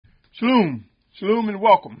Shalom, shalom and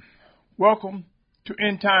welcome. Welcome to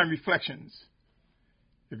Endtime Reflections.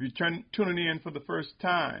 If you're tuning in for the first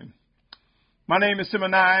time, my name is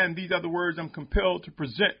Symmanayah, and these are the words I'm compelled to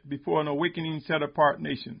present before an awakening set-apart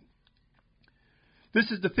nation. This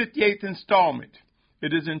is the 58th installment.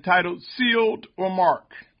 It is entitled Sealed or Mark.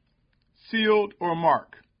 Sealed or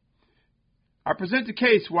Mark. I present the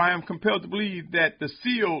case why I am compelled to believe that the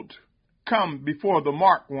sealed come before the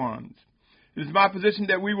marked ones. It is my position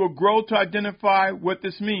that we will grow to identify what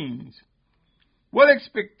this means, what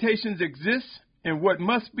expectations exist, and what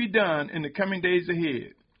must be done in the coming days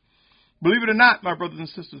ahead. Believe it or not, my brothers and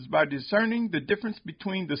sisters, by discerning the difference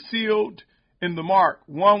between the sealed and the marked,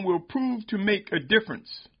 one will prove to make a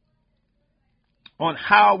difference on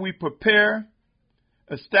how we prepare,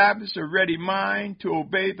 establish a ready mind to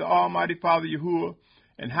obey the Almighty Father Yahuah,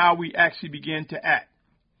 and how we actually begin to act.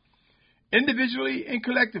 Individually and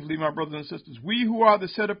collectively, my brothers and sisters, we who are the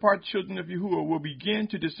set-apart children of Yahuah will begin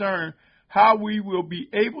to discern how we will be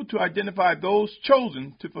able to identify those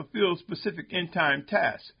chosen to fulfill specific end-time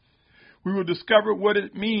tasks. We will discover what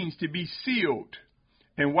it means to be sealed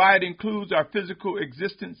and why it includes our physical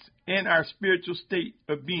existence and our spiritual state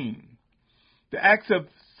of being. The acts of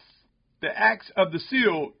the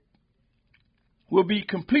sealed will be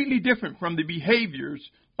completely different from the behaviors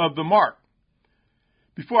of the marked.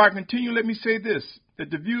 Before I continue, let me say this,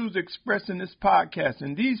 that the views expressed in this podcast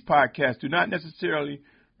and these podcasts do not necessarily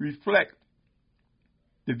reflect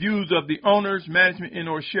the views of the owners, management, and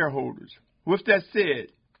or shareholders. With that said,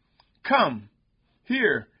 come,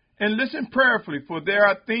 hear, and listen prayerfully, for there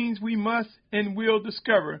are things we must and will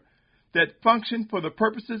discover that function for the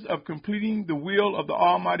purposes of completing the will of the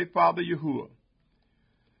Almighty Father Yahuah.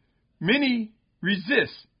 Many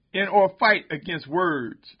resist and or fight against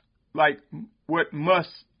words like what must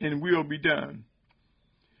and will be done.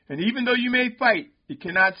 And even though you may fight, it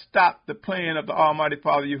cannot stop the plan of the Almighty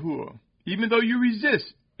Father Yahuah. Even though you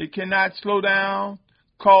resist, it cannot slow down,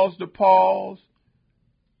 cause to pause,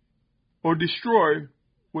 or destroy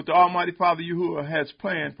what the Almighty Father Yahuah has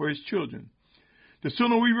planned for his children. The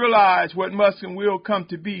sooner we realize what must and will come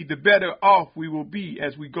to be, the better off we will be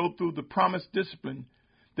as we go through the promised discipline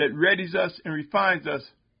that readies us and refines us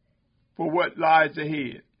for what lies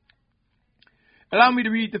ahead. Allow me to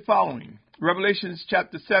read the following. Revelations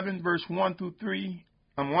chapter 7, verse 1 through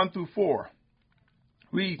 4.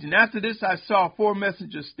 Reads, And after this I saw 4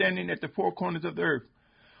 messengers standing at the 4 corners of the earth,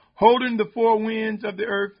 holding the 4 winds of the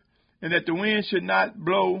earth, and that the wind should not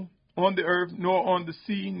blow on the earth, nor on the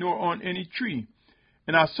sea, nor on any tree.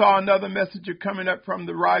 And I saw another messenger coming up from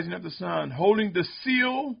the rising of the sun, holding the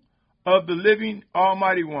seal of the living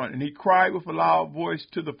Almighty One. And he cried with a loud voice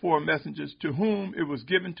to the 4 messengers, to whom it was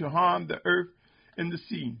given to harm the earth and the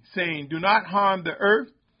sea, saying, Do not harm the earth,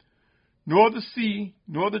 nor the sea,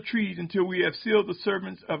 nor the trees, until we have sealed the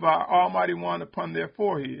servants of our Almighty One upon their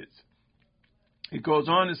foreheads. It goes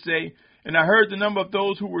on to say, And I heard the number of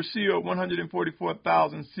those who were sealed,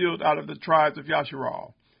 144,000 sealed out of the tribes of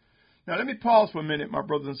Yashar'al. Now let me pause for a minute, my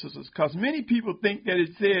brothers and sisters, because many people think that it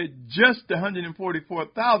said just the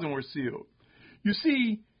 144,000 were sealed. You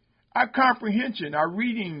see, our comprehension, our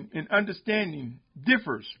reading and understanding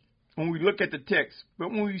differs when we look at the text.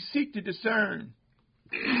 But when we seek to discern,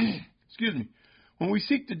 when we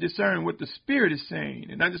seek to discern what the Spirit is saying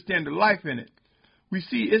and understand the life in it, we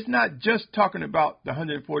see it's not just talking about the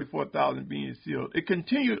 144,000 being sealed. It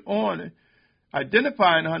continued on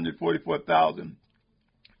identifying 144,000.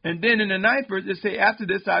 And then in the 9th verse, it says, After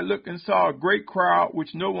this I looked and saw a great crowd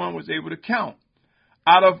which no one was able to count,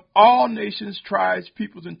 out of all nations, tribes,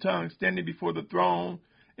 peoples, and tongues, standing before the throne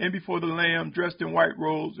and before the Lamb, dressed in white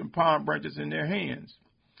robes and palm branches in their hands,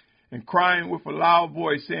 and crying with a loud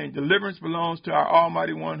voice, saying, Deliverance belongs to our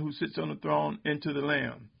Almighty One who sits on the throne and to the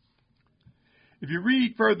Lamb. If you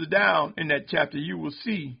read further down in that chapter, you will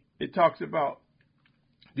see it talks about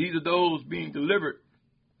these are those being delivered,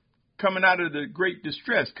 coming out of the great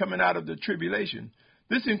distress, coming out of the tribulation.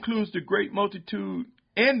 This includes the great multitude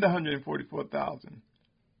and the 144,000.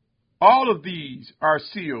 All of these are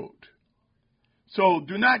sealed. So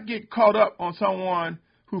do not get caught up on someone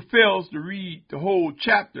who fails to read the whole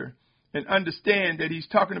chapter and understand that he's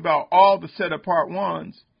talking about all the set-apart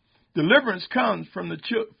ones. Deliverance comes from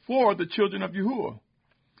for the children of Yahuah.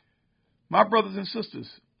 My brothers and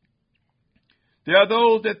sisters, there are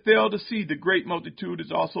those that fail to see the great multitude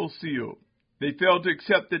is also sealed. They fail to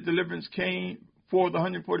accept that deliverance came for the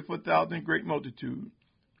 144,000 great multitude.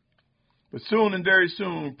 But soon and very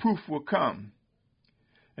soon, proof will come.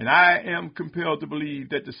 And I am compelled to believe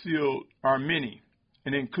that the sealed are many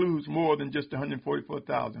and includes more than just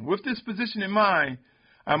 144,000. With this position in mind,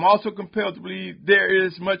 I'm also compelled to believe there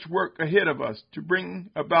is much work ahead of us to bring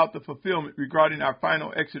about the fulfillment regarding our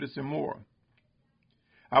final exodus and more.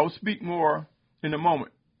 I will speak more in a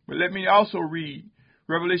moment, but let me also read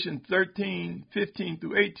Revelation 13:15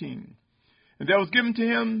 through 18. And there was given to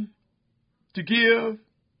him to give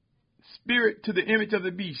spirit to the image of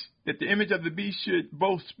the beast, that the image of the beast should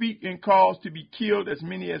both speak and cause to be killed as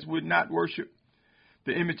many as would not worship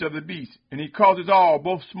the image of the beast. And he causes all,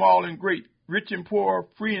 both small and great, rich and poor,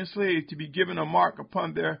 free and slave, to be given a mark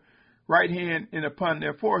upon their right hand and upon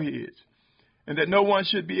their foreheads, and that no one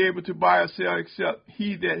should be able to buy or sell except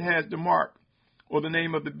he that has the mark, or the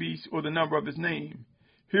name of the beast, or the number of his name.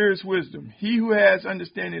 Here is wisdom. He who has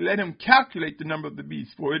understanding, let him calculate the number of the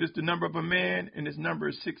beast, for it is the number of a man, and his number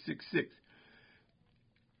is 666.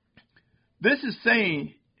 This is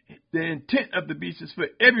saying the intent of the beast is for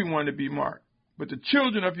everyone to be marked. But the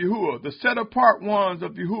children of Yahuah, the set-apart ones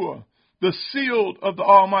of Yahuah, the sealed of the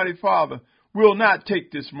Almighty Father, will not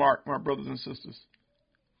take this mark, my brothers and sisters.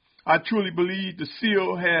 I truly believe the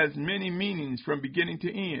seal has many meanings from beginning to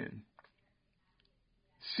end.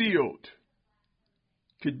 Sealed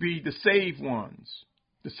could be the saved ones,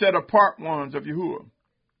 the set-apart ones of Yahuah.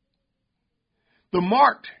 The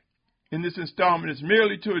marked in this installment is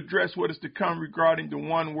merely to address what is to come regarding the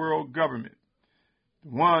one world government,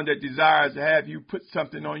 the one that desires to have you put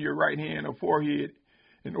something on your right hand or forehead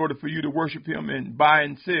in order for you to worship him and buy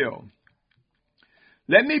and sell.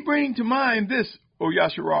 Let me bring to mind this, O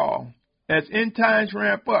Yashar'al, as end times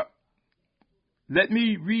ramp up. Let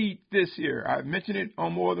me read this here. I've mentioned it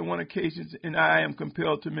on more than one occasion, and I am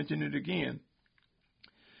compelled to mention it again.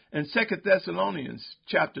 In 2 Thessalonians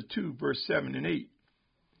chapter 2, verse 7 and 8,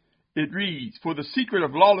 it reads, "For the secret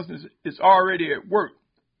of lawlessness is already at work,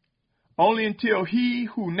 only until he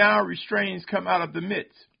who now restrains come out of the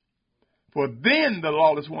midst. For then the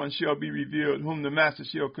lawless one shall be revealed, whom the master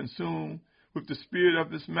shall consume with the spirit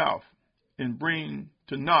of his mouth, and bring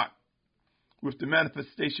to naught with the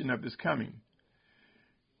manifestation of his coming."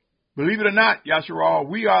 Believe it or not, Yashar'al,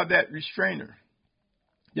 we are that restrainer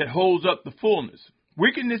that holds up the fullness.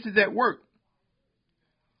 Wickedness is at work.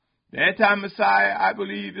 The anti-Messiah, I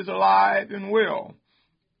believe, is alive and well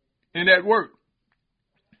and at work.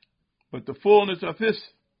 But the fullness of his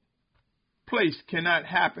place cannot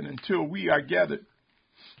happen until we are gathered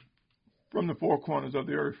from the four corners of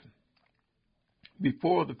the earth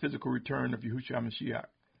before the physical return of Yahusha HaMashiach.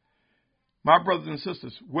 My brothers and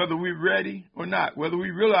sisters, whether we're ready or not, whether we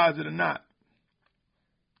realize it or not,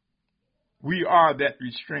 we are that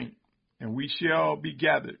restraint, and we shall be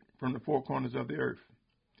gathered from the four corners of the earth.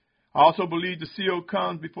 I also believe the seal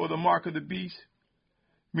comes before the mark of the beast,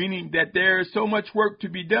 meaning that there is so much work to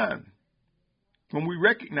be done. When we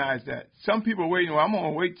recognize that, some people are waiting, well, I'm going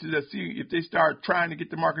to wait to see if they start trying to get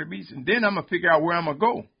the mark of the beast, and then I'm going to figure out where I'm going to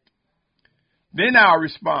go. Then I'll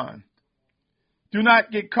respond. Do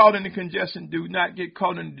not get caught in the congestion. Do not get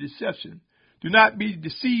caught in the deception. Do not be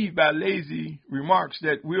deceived by lazy remarks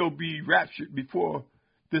that will be raptured before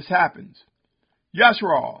this happens.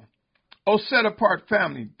 Yashar'al, O set-apart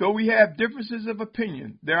family, though we have differences of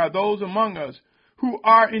opinion, there are those among us who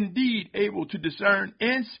are indeed able to discern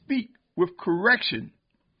and speak with correction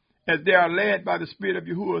as they are led by the Spirit of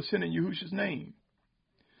Yahuah sent in Yahusha's name.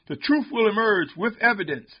 The truth will emerge with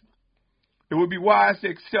evidence. It would be wise to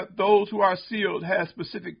accept those who are sealed have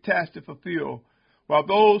specific tasks to fulfill, while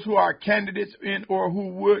those who are candidates in or who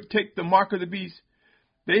would take the mark of the beast,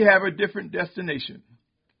 they have a different destination.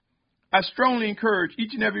 I strongly encourage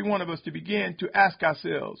each and every one of us to begin to ask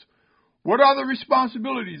ourselves, what are the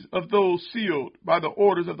responsibilities of those sealed by the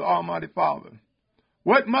orders of the Almighty Father?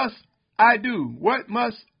 What must I do? What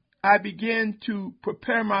must I begin to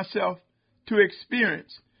prepare myself to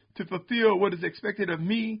experience, to fulfill what is expected of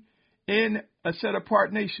me in a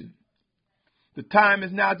set-apart nation? The time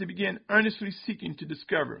is now to begin earnestly seeking to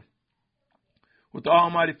discover what the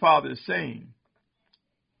Almighty Father is saying.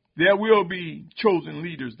 There will be chosen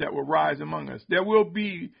leaders that will rise among us. There will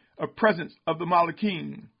be a presence of the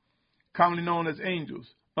Malachim, commonly known as angels,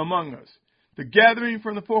 among us. The gathering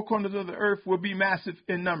from the four corners of the earth will be massive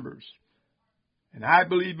in numbers, and I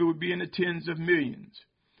believe it would be in the tens of millions.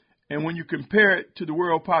 And when you compare it to the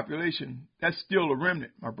world population, that's still a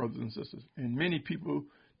remnant, my brothers and sisters. And many people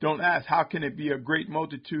don't ask, how can it be a great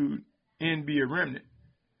multitude and be a remnant?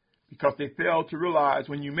 Because they fail to realize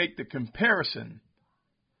when you make the comparison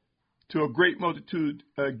to a great multitude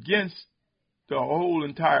against the whole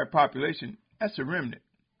entire population, that's a remnant.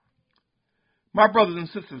 My brothers and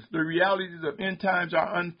sisters, the realities of end times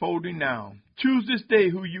are unfolding now. Choose this day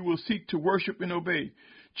who you will seek to worship and obey.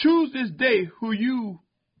 Choose this day who you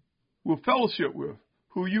will fellowship with,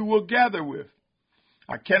 who you will gather with.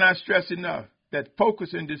 I cannot stress enough that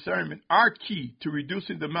focus and discernment are key to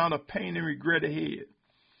reducing the amount of pain and regret ahead.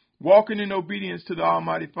 Walking in obedience to the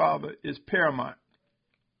Almighty Father is paramount.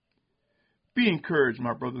 Be encouraged,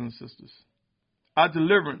 my brothers and sisters. Our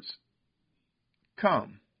deliverance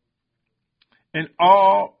come, and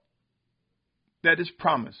all that is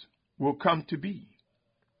promised will come to be.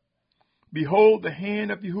 Behold, the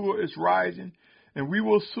hand of Yahuah is rising, and we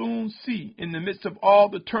will soon see, in the midst of all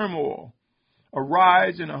the turmoil, a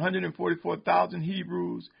rise in 144,000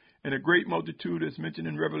 Hebrews and a great multitude as mentioned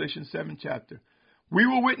in Revelation 7 chapter. We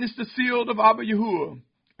will witness the seal of Abba Yahuah,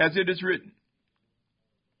 as it is written.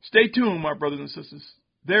 Stay tuned, my brothers and sisters.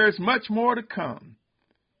 There is much more to come.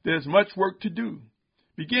 There's much work to do.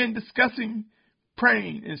 Begin discussing,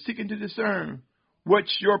 praying, and seeking to discern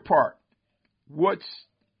what's your part, what's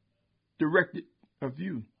directed of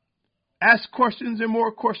you. Ask questions and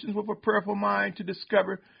more questions with a prayerful mind to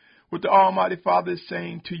discover what the Almighty Father is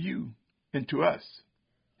saying to you and to us,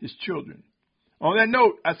 His children. On that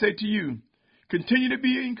note, I say to you, continue to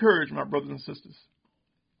be encouraged, my brothers and sisters.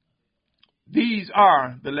 These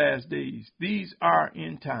are the last days. These are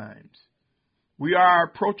end times. We are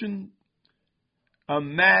approaching a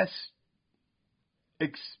massive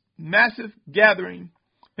gathering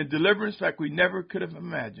and deliverance like we never could have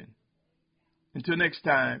imagined. Until next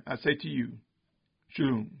time, I say to you,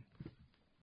 Shalum.